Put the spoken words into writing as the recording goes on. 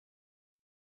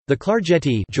The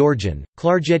Klarjeti Georgian,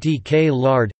 Klarjeti K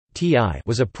Lard, Ti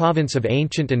was a province of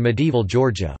ancient and medieval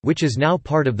Georgia, which is now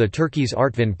part of the Turkey's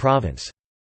Artvin province.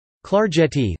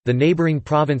 Klarjeti, the neighboring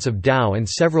province of Dau and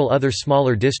several other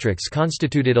smaller districts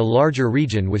constituted a larger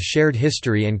region with shared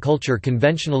history and culture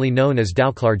conventionally known as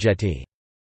Dau Klarjeti.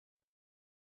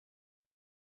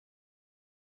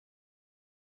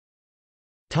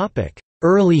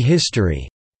 Early history.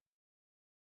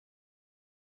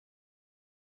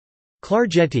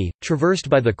 Klarjeti, traversed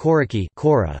by the Koraki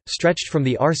Kora, stretched from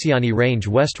the Arsiani range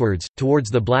westwards, towards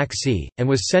the Black Sea, and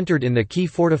was centered in the key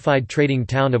fortified trading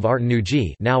town of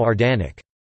Artanuji, now Ardanik.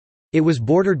 It was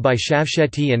bordered by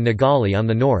Shavsheti and Nagali on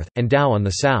the north, and Dau on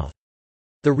the south.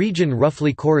 The region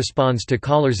roughly corresponds to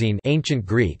Kalarzine ancient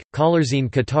Greek, Kalarzine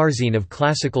Katarzine of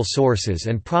classical sources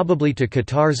and probably to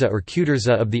Katarza or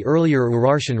Kutarza of the earlier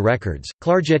Urartian records.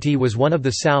 Klarjeti was one of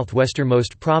the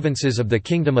southwesternmost provinces of the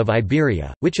Kingdom of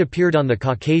Iberia, which appeared on the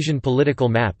Caucasian political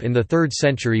map in the 3rd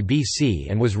century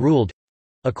BC and was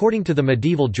ruled—according to the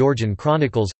medieval Georgian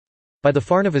chronicles—by the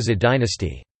Farnavazid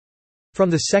dynasty. From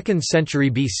the 2nd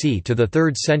century BC to the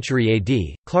 3rd century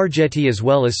AD, Klarjeti as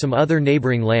well as some other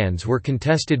neighbouring lands were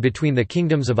contested between the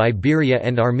kingdoms of Iberia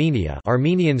and Armenia.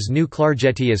 Armenians knew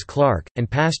Klarjeti as Clark, and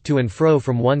passed to and fro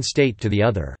from one state to the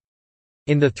other.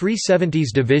 In the 370s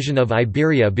division of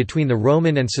Iberia between the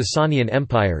Roman and Sasanian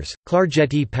empires,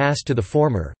 Klarjeti passed to the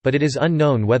former, but it is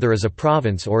unknown whether as a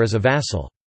province or as a vassal.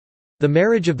 The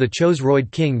marriage of the Chosroid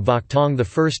king Vakhtang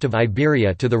I of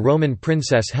Iberia to the Roman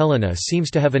princess Helena seems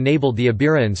to have enabled the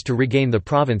Iberians to regain the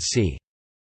province c.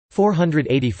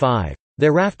 485.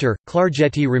 Thereafter,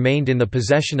 Klarjeti remained in the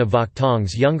possession of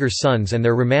Vakhtang's younger sons and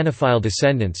their Romanophile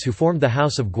descendants who formed the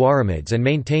House of Guaramids and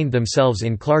maintained themselves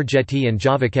in Klarjeti and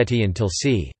Javaketi until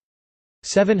c.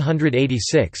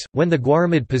 786, when the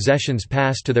Guaramid possessions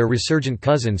passed to their resurgent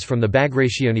cousins from the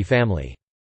Bagrationi family.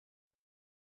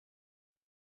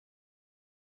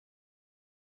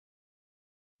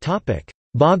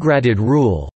 Bagratid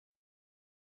rule.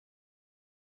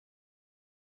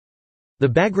 The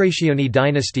Bagrationi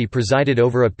dynasty presided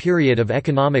over a period of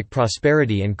economic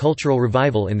prosperity and cultural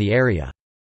revival in the area.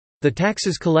 The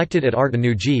taxes collected at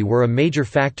Artanuji were a major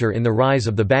factor in the rise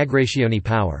of the Bagrationi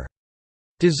power.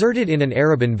 Deserted in an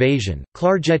Arab invasion,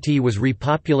 Klarjeti was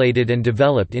repopulated and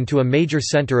developed into a major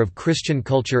center of Christian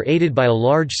culture aided by a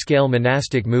large-scale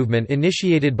monastic movement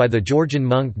initiated by the Georgian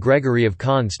monk Gregory of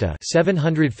Konsta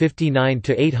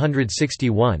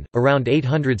 (759–861). Around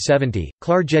 870,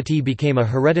 Klarjeti became a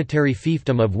hereditary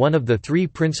fiefdom of one of the 3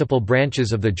 principal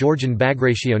branches of the Georgian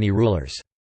Bagrationi rulers.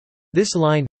 This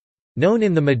line, known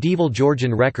in the medieval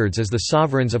Georgian records as the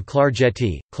sovereigns of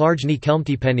Klarjeti, Klarjni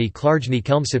Kelmtipeni Klarjni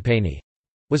Kelmsipeni,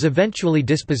 was eventually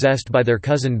dispossessed by their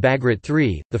cousin Bagrat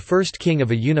III, the first king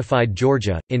of a unified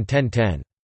Georgia, in 1010.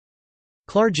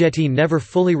 Klarjeti never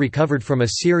fully recovered from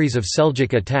a series of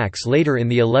Seljuk attacks later in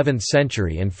the 11th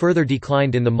century and further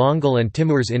declined in the Mongol and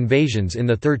Timur's invasions in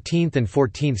the 13th and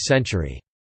 14th century.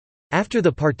 After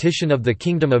the partition of the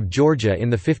Kingdom of Georgia in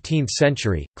the 15th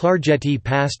century, Klarjeti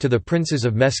passed to the princes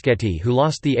of Meskheti who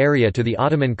lost the area to the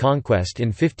Ottoman conquest in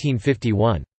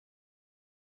 1551.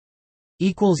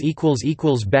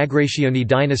 Bagrationi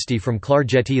dynasty from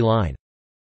Klarjeti line.